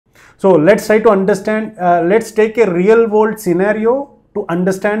So let's try to understand, let's take a real world scenario to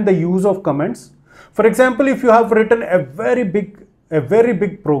understand the use of comments. For example, if you have written a very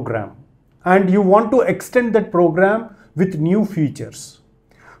big program and you want to extend that program with new features.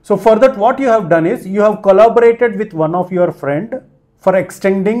 So for that, what you have done is you have collaborated with one of your friend for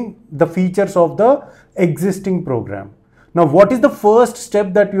extending the features of the existing program. Now, what is the first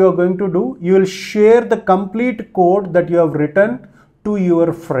step that you are going to do? You will share the complete code that you have written to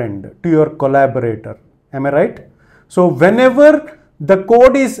your friend, to your collaborator. Am I right? So whenever the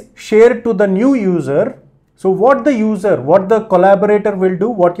code is shared to the new user, so what the collaborator will do,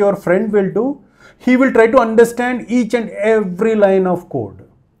 what your friend will do, he will try to understand each and every line of code.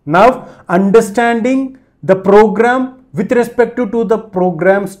 Now, understanding the program with respect to the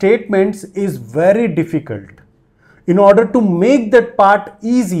program statements is very difficult. In order to make that part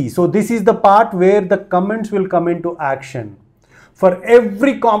easy, so this is the part where the comments will come into action. For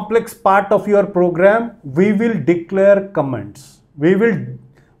every complex part of your program, we will declare comments. We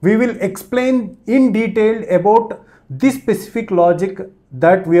will explain in detail about this specific logic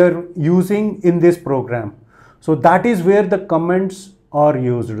that we are using in this program. So that is where the comments are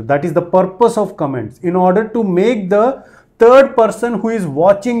used. That is the purpose of comments, in order to make the third person who is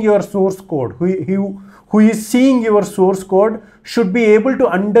watching your source code, who is seeing your source code, should be able to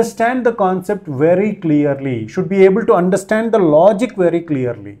understand the concept very clearly, should be able to understand the logic very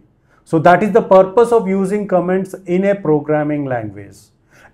clearly. So that is the purpose of using comments in a programming language.